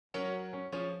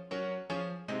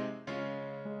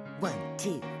1,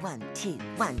 2, 1, 2,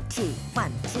 1, 2,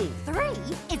 1, 2. 3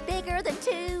 is bigger than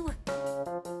 2.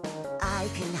 I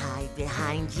can hide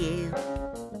behind you.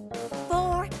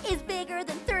 4 is bigger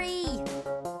than 3.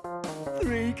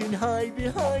 3 can hide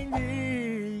behind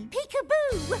me.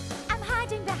 Peekaboo, I'm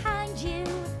hiding behind you.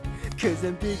 'Cause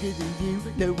I'm bigger than you,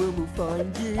 no one will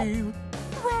find you.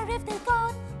 Where have they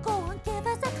gone? Go on, give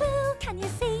us a clue. Can you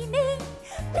see me?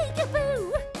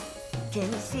 Peekaboo!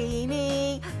 Can you see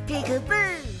me?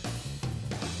 Peekaboo!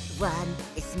 1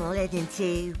 is smaller than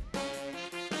 2.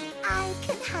 I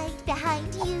can hide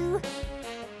behind you.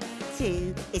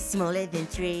 2 is smaller than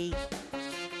 3.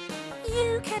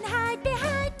 You can hide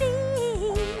behind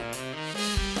me.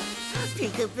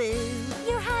 Peekaboo!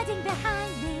 You're hiding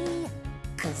behind me.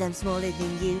 'Cause I'm smaller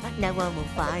than you, no one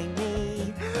will find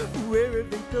me. Where have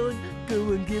they gone?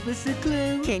 Go and give us a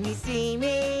clue. Can you see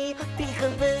me?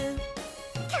 Peekaboo!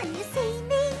 Can you see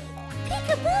me?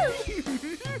 Peekaboo!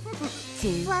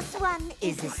 2 Plus 1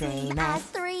 is the same as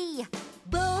 3.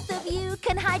 Both of you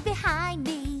can hide behind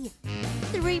me.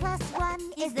 3 plus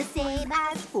 1 is the same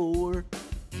as 4.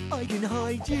 I can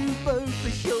hide you both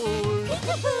for sure.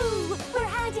 Peekaboo! We're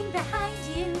hiding behind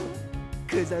you.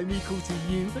 'Cause I'm equal to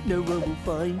you, no one will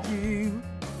find you.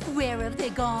 Where have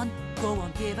they gone? Go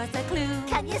on, give us a clue.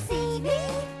 Can you see me?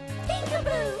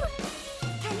 Peekaboo!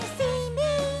 Can you see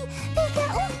me?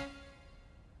 Peekaboo!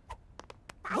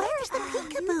 Where's the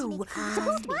peekaboo?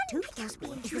 Supposed to be 2 plus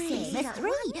 1 is the same as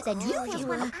 3. Then you plus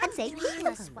 1 and say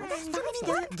peekaboo. That's too many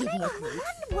words. Give me a clue.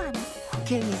 1.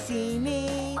 Can you see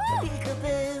me?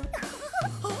 Peekaboo!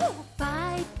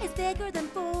 5 is bigger than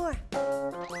 4.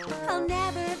 I'll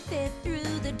never fit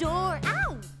through the door.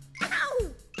 Ow! Ow!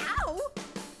 Ow!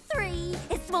 3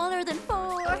 is smaller than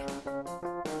 4.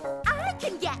 I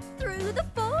can get through the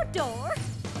 4 door.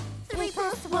 3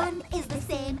 plus 1 is the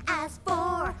same as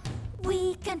 4.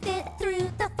 We can fit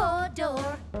through the 4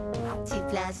 door. 2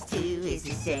 plus 2 is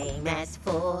the same as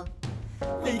 4.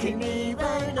 We can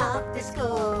even up the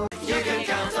score. You can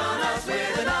count on us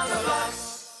with the Numberblocks.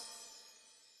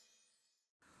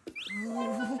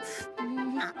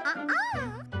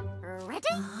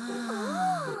 Ready?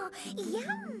 Oh,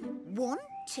 yum! 1,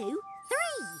 2,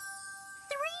 3.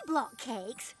 3 block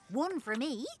cakes. 1 for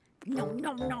me. Nom,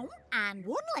 nom, nom. And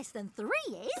 1 less than 3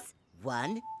 is...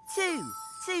 1, 2.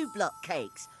 2 block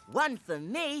cakes. 1 for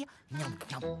me. Nom,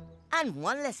 nom. And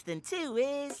 1 less than 2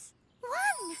 is... 1.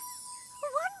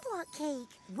 1 block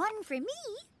cake. 1 for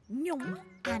me. Nom.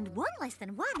 And 1 less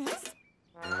than 1 is...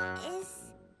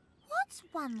 What's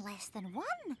 1 less than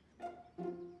 1?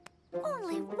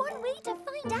 Only one way to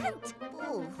find out.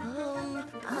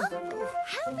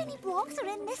 How many blocks are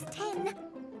in this tin?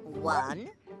 1.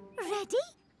 Ready?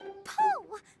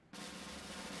 Pull.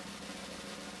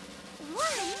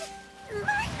 1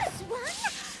 minus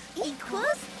 1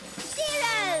 equals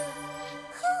 0.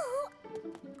 Who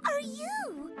are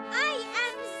you? I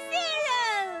am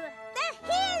 0, the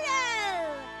hero.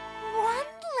 1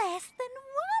 less than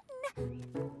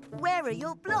 1. Where are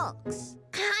your blocks?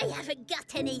 I haven't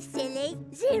got any, silly.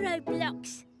 0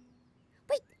 blocks.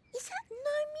 Wait, is that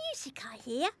no music I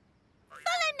hear?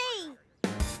 Follow me!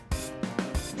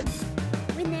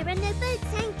 When there are no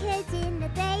boats anchored in the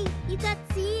bay, you got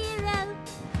 0.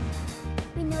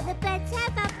 When all the birds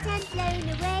have upped and flown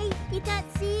away, you got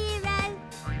 0.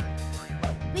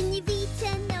 When you've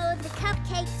eaten all the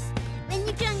cupcakes, when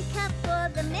you've drunk up all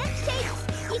the milkshakes,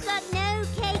 you got no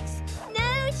cakes,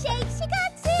 no shakes, you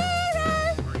got 0.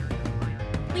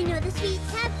 When all the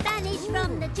sweets have vanished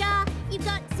from the jar, you've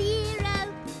got 0.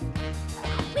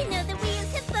 When all the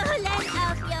wheels have fallen off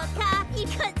your car,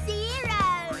 you've got 0.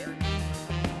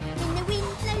 When the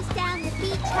wind blows down the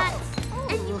beach huts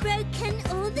and you've broken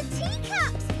all the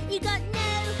teacups, you got no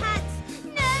hats,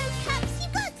 no cups, you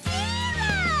got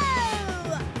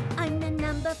 0. I'm the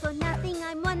number for nothing,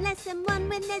 I'm 1 less than 1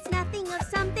 when there's nothing of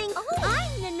something.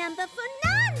 I'm the number for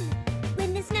none.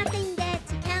 When there's nothing there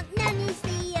to count, none is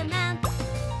the amount.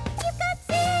 You've got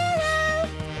 0.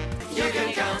 You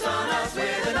can count on us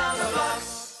with the Numberblocks.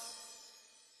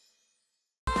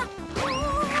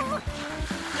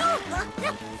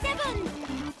 7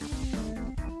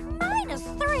 minus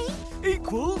 3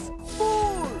 Equals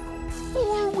 4.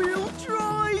 4-wheel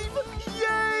drive.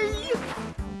 Yay!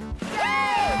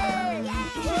 Yay!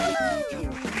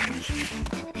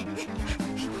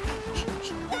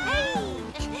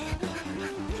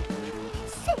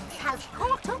 6 has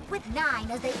caught up with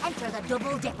 9 as they enter the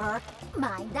double dipper.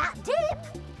 Mind that dip.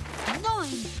 9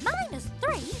 minus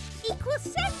 3 equals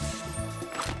 6.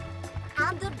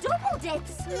 And the double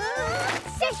dips.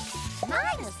 6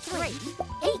 minus 3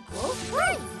 equals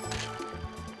 3.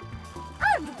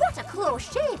 And what a close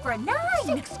shave for a 9.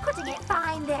 6 cutting it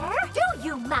fine there. Do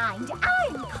you mind?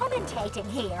 I'm commentating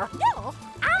here. No,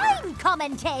 I'm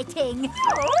commentating. No,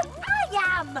 I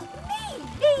am.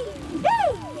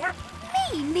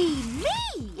 Me. Me.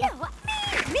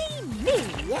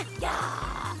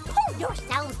 Yeah. Pull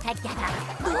yourselves together.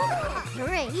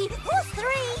 3 plus 3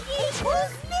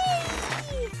 equals me.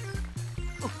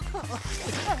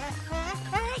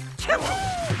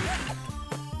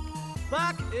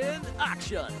 Back in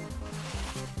action.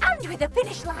 And with the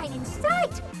finish line in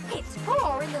sight, it's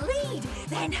 4 in the lead.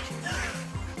 Then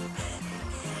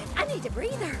I need a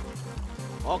breather.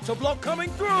 Octoblock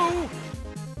coming through.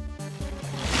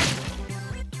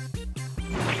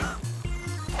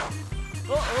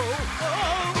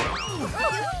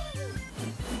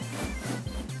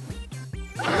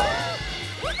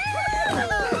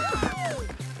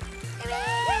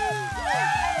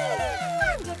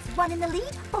 And it's 1 in the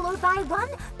lead, followed by 1.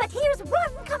 But here's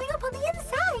 1 coming up on the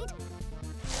inside.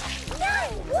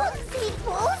 9 ones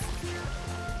equals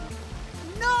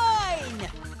 9!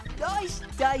 Nice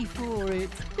day for it.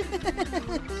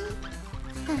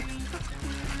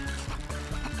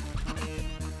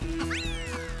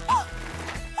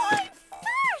 I'm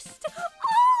first! Oh,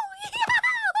 yeah!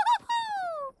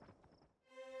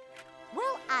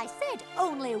 Well, I said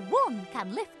only 1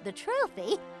 can lift the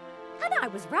trophy, and I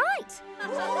was right.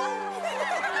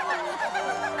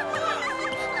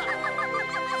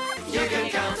 You can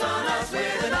count on us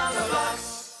with the Numberblocks.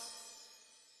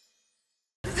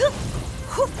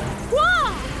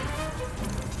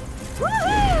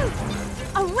 Woohoo!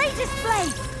 A ray display!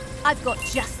 I've got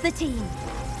just the team.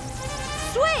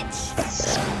 Switch!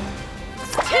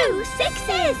 2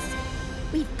 6s!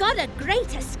 We've got a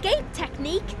great escape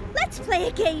technique. Let's play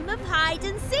a game of hide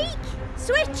and seek.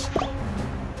 Switch!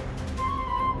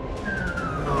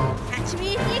 Catch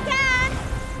me if you can!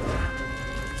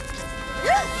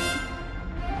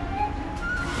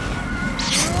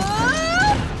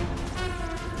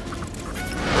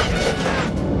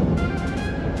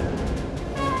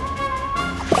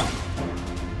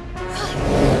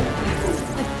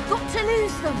 I've got to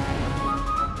lose them.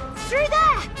 Through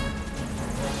there!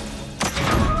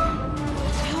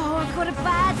 Oh, I've got a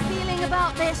bad feeling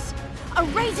about this. A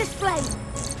ray display.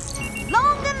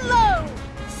 Long and low.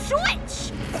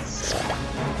 Switch!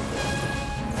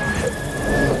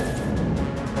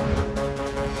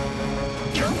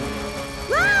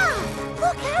 Ah!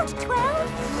 Look out, 12!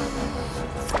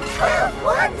 12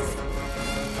 ones!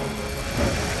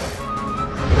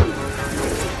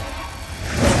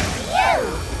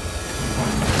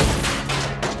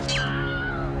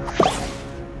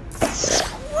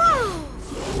 Whoa!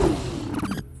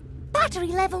 Battery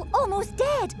level almost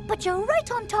dead, but you're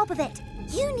right on top of it.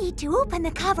 You need to open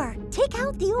the cover, take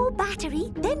out the old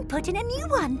battery, then put in a new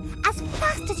one as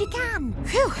fast as you can.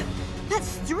 Phew!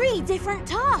 That's 3 different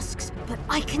tasks, but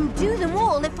I can do them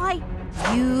all if I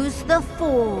use the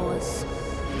 4s.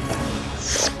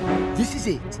 This is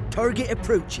it. Target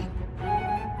approaching.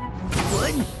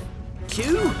 1,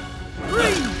 2,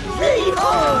 3.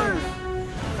 Reborn!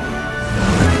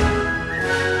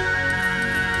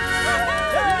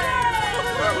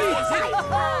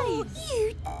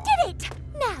 You did it!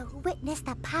 Now witness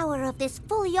the power of this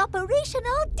fully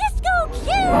operational disco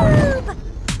cube!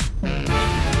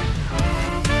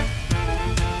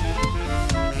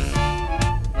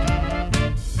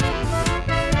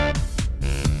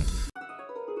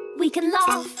 We can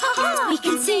laugh, we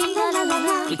can sing, la la la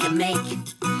la. We can make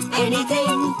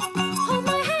anything. Hold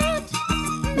my hand,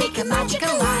 Make a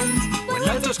magical land. When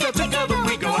letters get together,